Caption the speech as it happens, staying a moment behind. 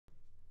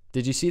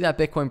Did you see that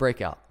Bitcoin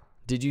breakout?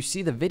 Did you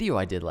see the video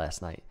I did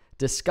last night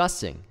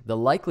discussing the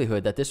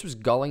likelihood that this was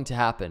going to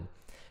happen?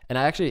 And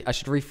I should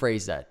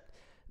rephrase that.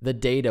 The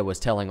data was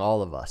telling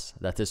all of us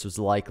that this was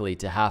likely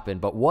to happen,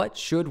 but what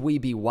should we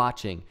be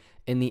watching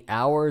in the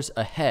hours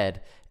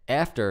ahead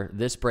after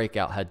this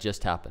breakout had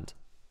just happened?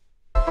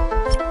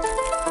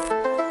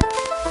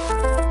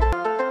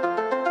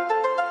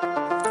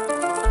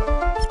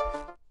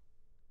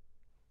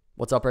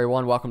 What's up,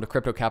 everyone? Welcome to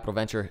Crypto Capital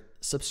Venture.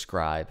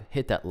 Subscribe,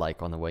 hit that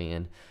like on the way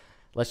in.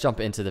 Let's jump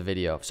into the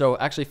video. So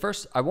actually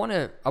first, I want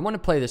to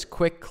play this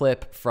quick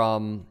clip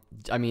from,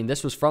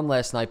 this was from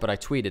last night, but I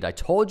tweeted. I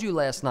told you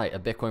last night a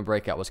Bitcoin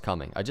breakout was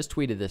coming. I just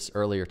tweeted this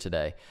earlier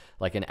today,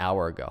 like an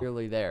hour ago.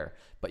 Clearly there,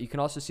 but you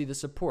can also see the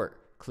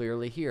support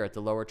clearly here at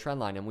the lower trend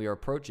line, and we are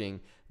approaching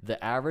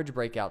the average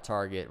breakout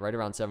target right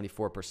around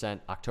 74%.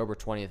 October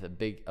 20th,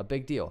 a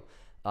big deal.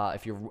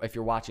 If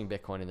you're watching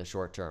Bitcoin in the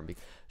short term.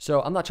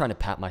 So I'm not trying to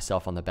pat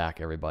myself on the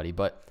back, everybody,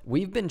 but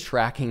we've been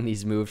tracking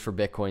these moves for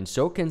Bitcoin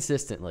so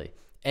consistently.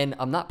 And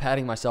I'm not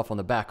patting myself on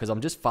the back because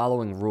I'm just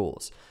following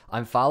rules.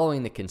 I'm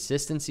following the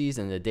consistencies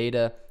and the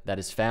data that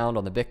is found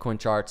on the Bitcoin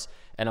charts,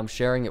 and I'm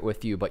sharing it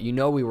with you. But you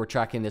know, we were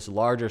tracking this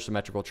larger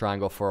symmetrical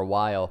triangle for a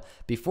while.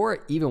 Before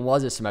it even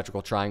was a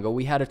symmetrical triangle,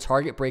 we had a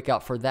target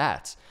breakout for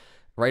that,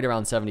 right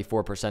around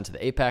 74% to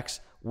the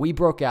apex. We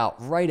broke out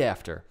right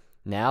after.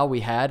 Now we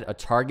had a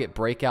target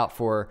breakout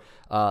for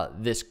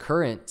this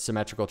current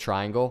symmetrical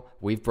triangle.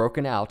 We've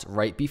broken out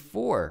right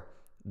before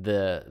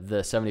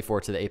the 74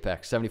 to the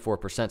apex,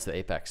 74% to the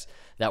apex.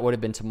 That would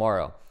have been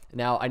tomorrow.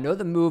 Now, I know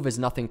the move is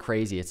nothing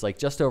crazy. It's like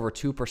just over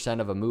 2%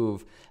 of a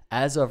move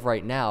as of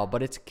right now,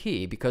 but it's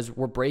key because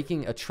we're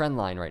breaking a trend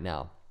line right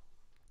now.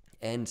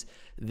 And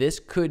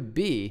this could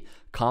be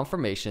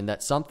confirmation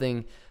that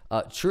something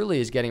truly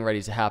is getting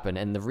ready to happen.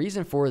 And the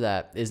reason for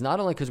that is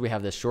not only because we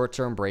have this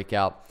short-term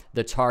breakout,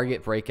 the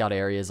target breakout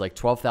area is like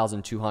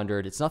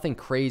 12,200. It's nothing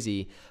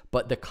crazy,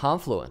 but the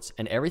confluence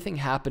and everything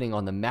happening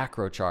on the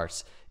macro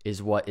charts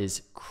is what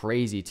is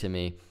crazy to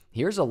me.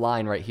 Here's a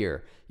line right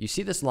here. You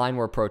see this line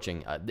we're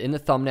approaching. In the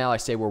thumbnail, I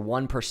say we're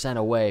 1%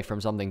 away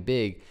from something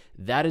big.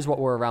 That is what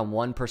we're around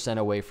 1%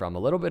 away from, a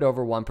little bit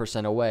over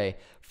 1% away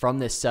from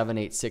this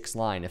 786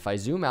 line. If I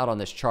zoom out on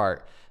this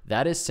chart,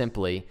 that is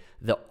simply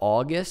the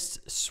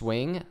August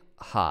swing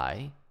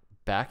high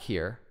back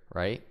here,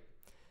 right,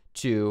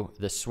 to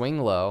the swing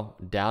low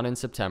down in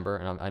September.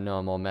 And I know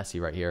I'm all messy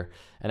right here.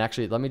 And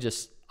actually,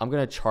 I'm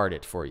going to chart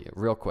it for you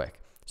real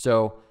quick.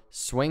 So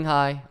swing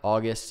high,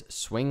 August,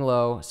 swing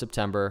low,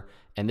 September.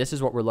 And this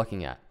is what we're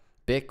looking at.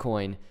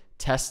 Bitcoin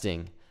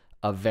testing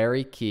a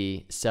very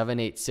key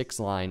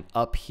 786 line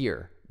up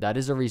here. That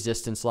is a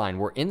resistance line.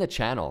 We're in the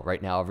channel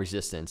right now of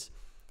resistance.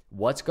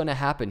 What's going to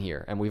happen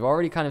here? And we've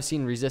already kind of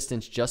seen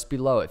resistance just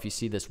below if you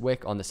see this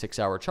wick on the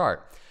 6-hour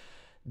chart.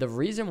 The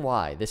reason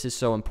why this is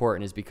so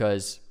important is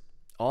because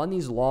on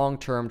these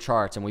long-term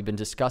charts, and we've been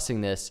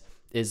discussing this,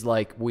 is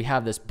like we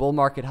have this bull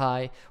market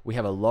high, we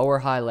have a lower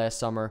high last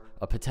summer,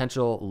 a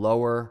potential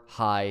lower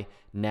high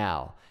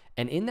now.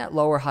 And in that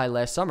lower high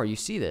last summer, you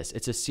see this.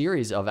 It's a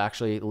series of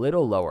actually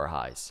little lower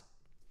highs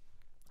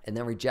and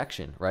then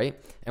rejection, right?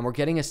 And we're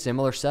getting a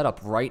similar setup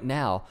right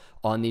now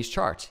on these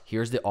charts.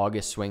 Here's the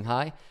August swing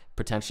high,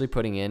 potentially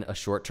putting in a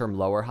short-term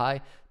lower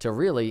high to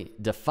really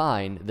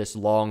define this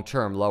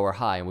long-term lower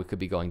high, and we could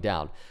be going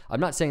down.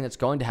 I'm not saying that's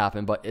going to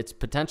happen, but it's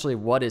potentially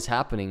what is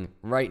happening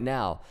right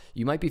now.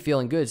 You might be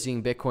feeling good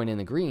seeing Bitcoin in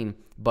the green,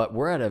 but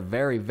we're at a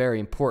very, very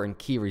important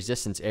key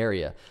resistance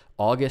area.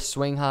 August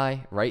swing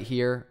high right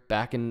here,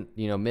 back in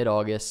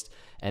mid-August,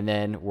 and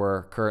then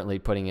we're currently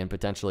putting in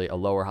potentially a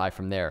lower high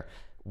from there.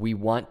 We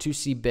want to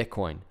see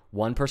Bitcoin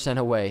 1%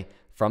 away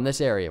from this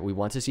area. We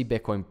want to see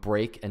Bitcoin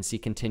break and see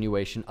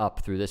continuation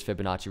up through this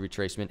Fibonacci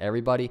retracement.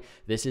 Everybody,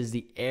 this is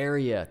the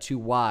area to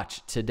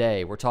watch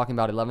today. We're talking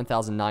about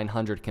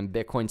 11,900. Can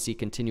Bitcoin see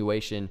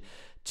continuation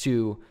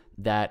to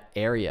that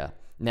area?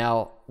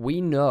 Now, we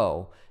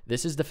know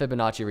this is the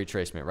Fibonacci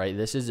retracement, right?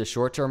 This is the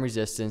short-term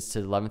resistance to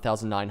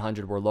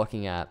 11,900 we're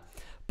looking at.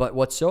 But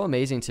what's so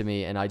amazing to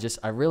me, and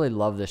I really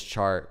love this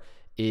chart,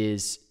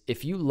 is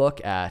if you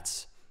look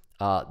at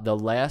the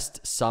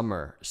last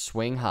summer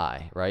swing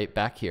high, right,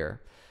 back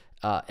here,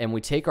 and we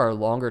take our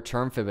longer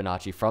term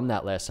Fibonacci from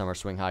that last summer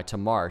swing high to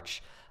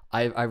March,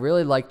 I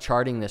really like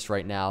charting this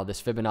right now,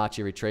 this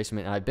Fibonacci retracement,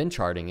 and I've been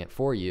charting it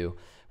for you.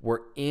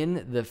 We're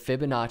in the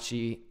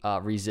Fibonacci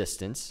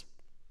resistance,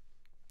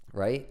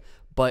 right?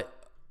 But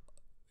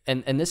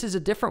and this is a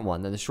different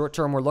one than the short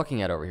term we're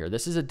looking at over here.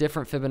 This is a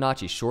different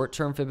Fibonacci, short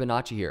term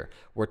Fibonacci here.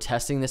 We're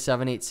testing the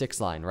 786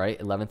 line, right?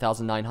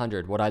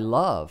 11,900. What I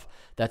love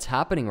that's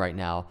happening right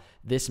now,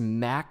 this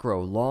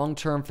macro long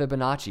term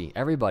Fibonacci,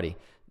 everybody,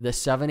 the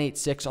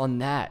 786 on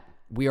that,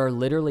 we are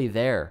literally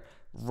there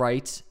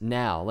right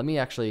now.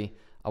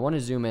 I want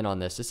to zoom in on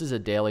this. This is a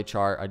daily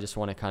chart. I just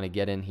want to kind of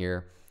get in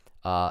here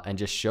and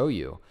just show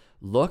you.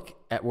 Look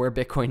at where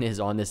Bitcoin is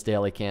on this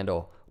daily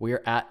candle. We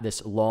are at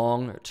this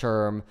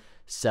long-term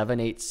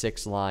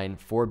 786 line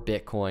for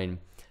Bitcoin.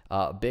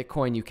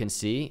 Bitcoin, you can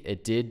see,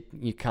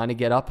 you kind of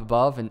get up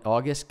above in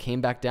August, came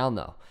back down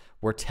though.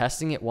 We're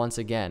testing it once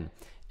again.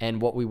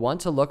 And what we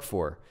want to look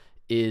for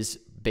is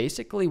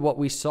basically what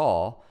we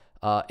saw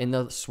in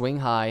the swing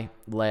high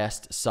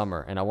last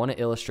summer. And I want to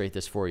illustrate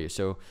this for you.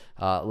 So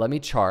let me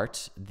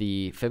chart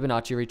the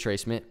Fibonacci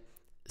retracement,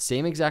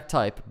 same exact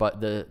type, but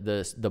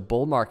the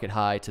bull market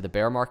high to the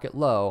bear market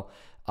low.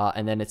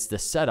 And then it's the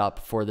setup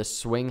for the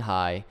swing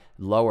high,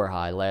 lower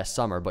high last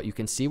summer. But you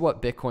can see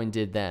what Bitcoin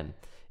did then.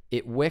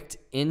 It wicked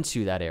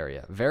into that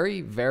area very,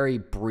 very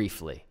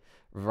briefly,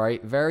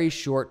 right? Very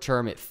short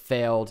term, it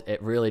failed.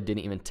 It really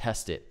didn't even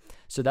test it.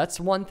 So that's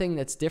one thing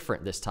that's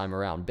different this time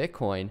around.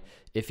 Bitcoin,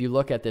 if you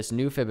look at this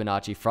new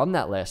Fibonacci from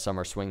that last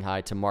summer swing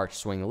high to March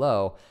swing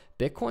low,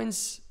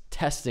 Bitcoin's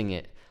testing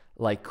it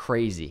like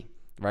crazy,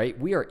 right?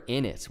 We are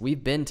in it.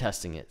 We've been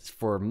testing it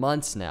for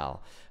months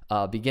now,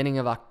 beginning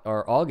of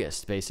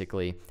August,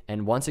 basically.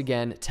 And once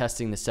again,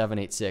 testing the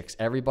 786.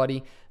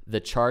 Everybody, the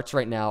charts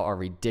right now are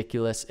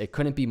ridiculous. It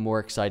couldn't be more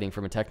exciting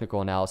from a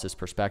technical analysis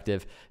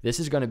perspective. This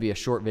is going to be a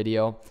short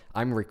video.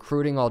 I'm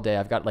recruiting all day.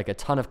 I've got like a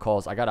ton of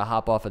calls. I got to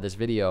hop off of this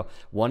video.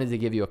 Wanted to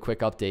give you a quick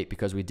update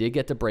because we did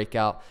get the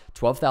breakout,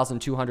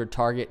 12,200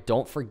 target.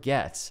 Don't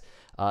forget,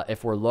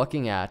 if we're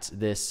looking at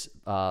this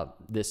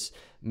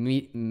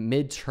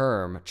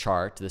midterm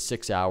chart, the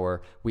 6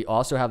 hour, we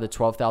also have the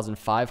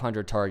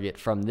 12,500 target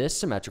from this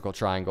symmetrical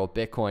triangle.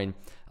 Bitcoin,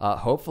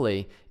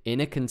 hopefully in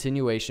a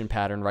continuation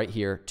pattern right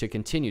here to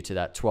continue to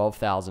that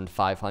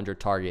 12,500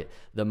 target,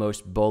 the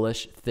most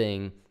bullish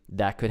thing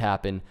that could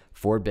happen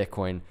for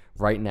Bitcoin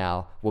right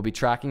now. We'll be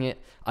tracking it.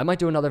 I might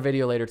do another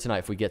video later tonight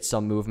if we get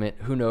some movement.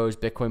 Who knows?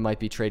 Bitcoin might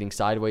be trading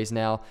sideways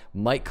now,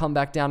 might come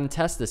back down and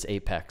test this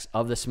apex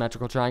of the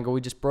symmetrical triangle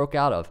we just broke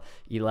out of.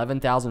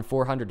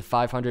 11,400 to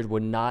 500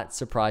 would not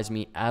surprise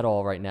me at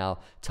all right now.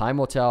 Time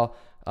will tell.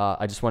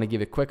 I just want to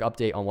give a quick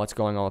update on what's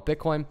going on with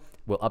Bitcoin.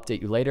 We'll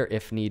update you later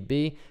if need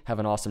be. Have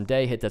an awesome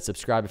day. Hit that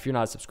subscribe if you're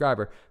not a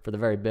subscriber for the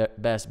very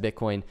best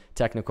Bitcoin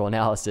technical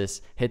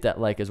analysis. Hit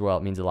that like as well.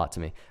 It means a lot to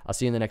me. I'll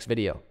see you in the next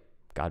video.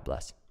 God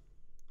bless.